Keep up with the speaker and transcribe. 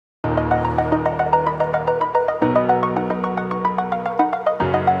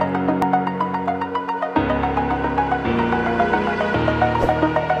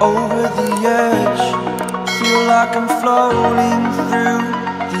Over the edge, feel like I'm floating through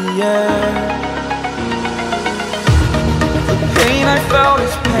the air. The pain I felt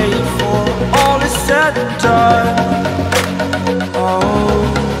is paid for, all is said and done. Oh,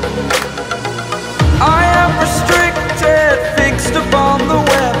 I am restricted, fixed upon the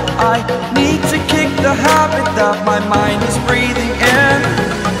web. I need to kick the habit that my mind is breathing in.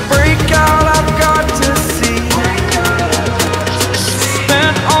 Break out, I've got to see.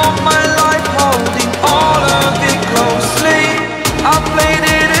 Spent all my life holding all of it closely. I played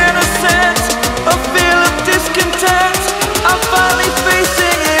it innocent, a feel of discontent. I'm finally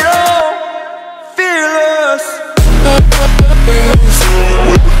facing it all, fearless.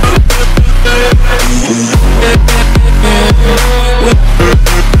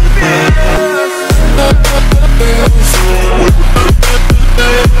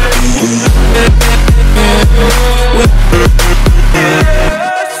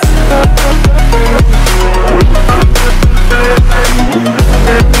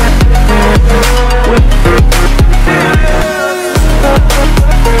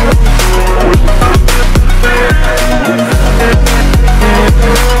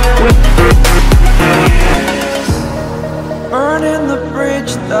 Burning the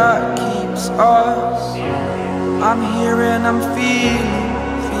bridge that keeps us. I'm here and I'm feeling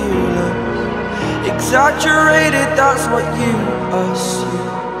fearless. Exaggerated, that's what you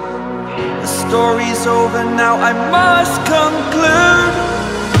assume. The story's over now, I must conclude.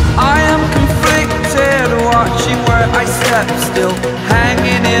 I am conflicted, watching where I step still,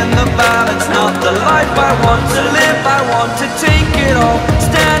 hanging in the balance. Not the life I want to live, I want to take it all.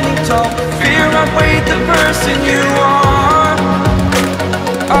 Standing tall, fear outweighed the person you are.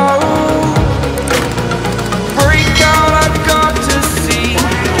 Oh, break out, I've got to see.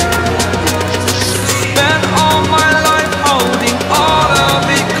 Spent all my life holding all of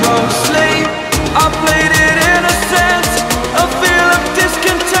it closely. I played it innocent, a feel of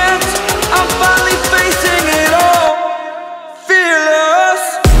discontent. I'm finally facing it all, fearless.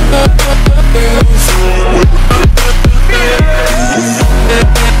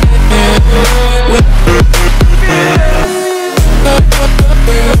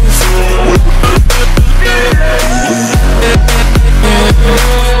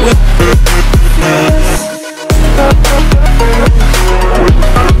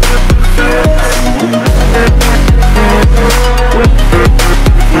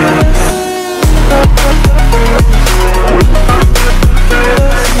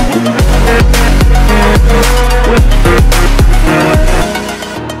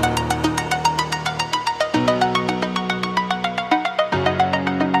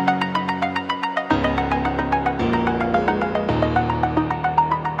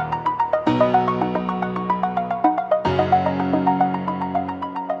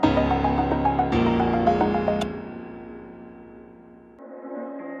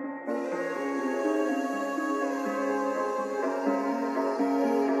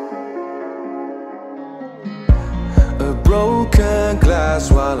 Broken glass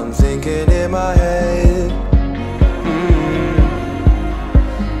while I'm thinking in my head.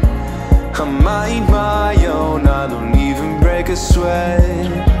 I mind my own, I don't even break a sweat.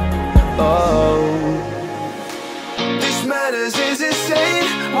 Oh, this madness is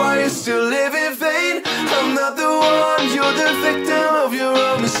insane. Why you still live in vain? I'm not the one, you're the victim of your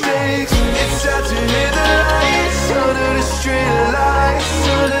own mistakes. It's sad to hear the lights under the street lights,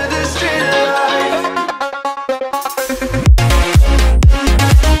 under the street lights.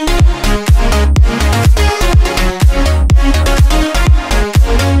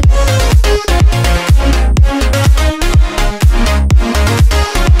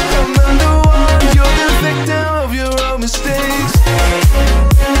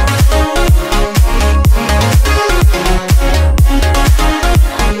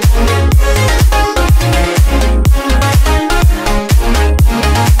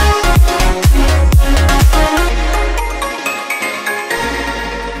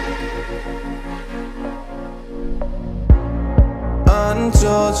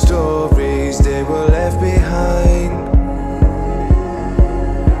 Untold stories, they were left behind.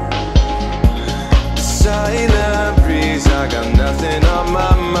 Silent breeze, I got nothing on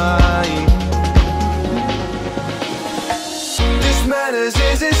my mind. This madness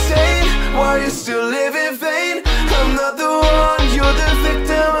is insane. Why you still live in vain? I'm not the one, you're the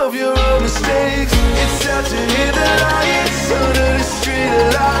victim of your own mistakes. It's sad to hear the lights under the street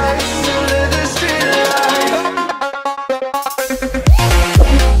lights, under the street lights.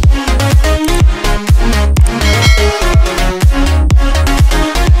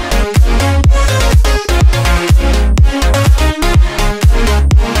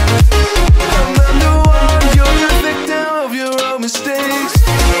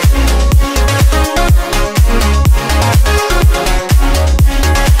 mistakes.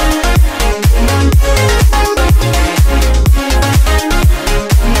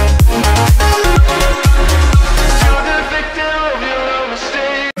 You're the victim of your own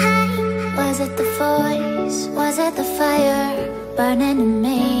mistakes. Was it the voice? Was it the fire burning in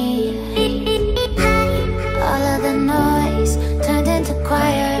me? All of the noise turned into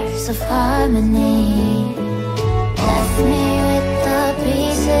choirs of harmony. Left me with the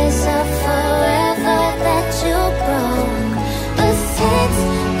pieces of forever that you broke. But since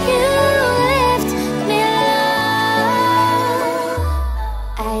you left me alone,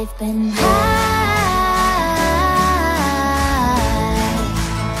 I've been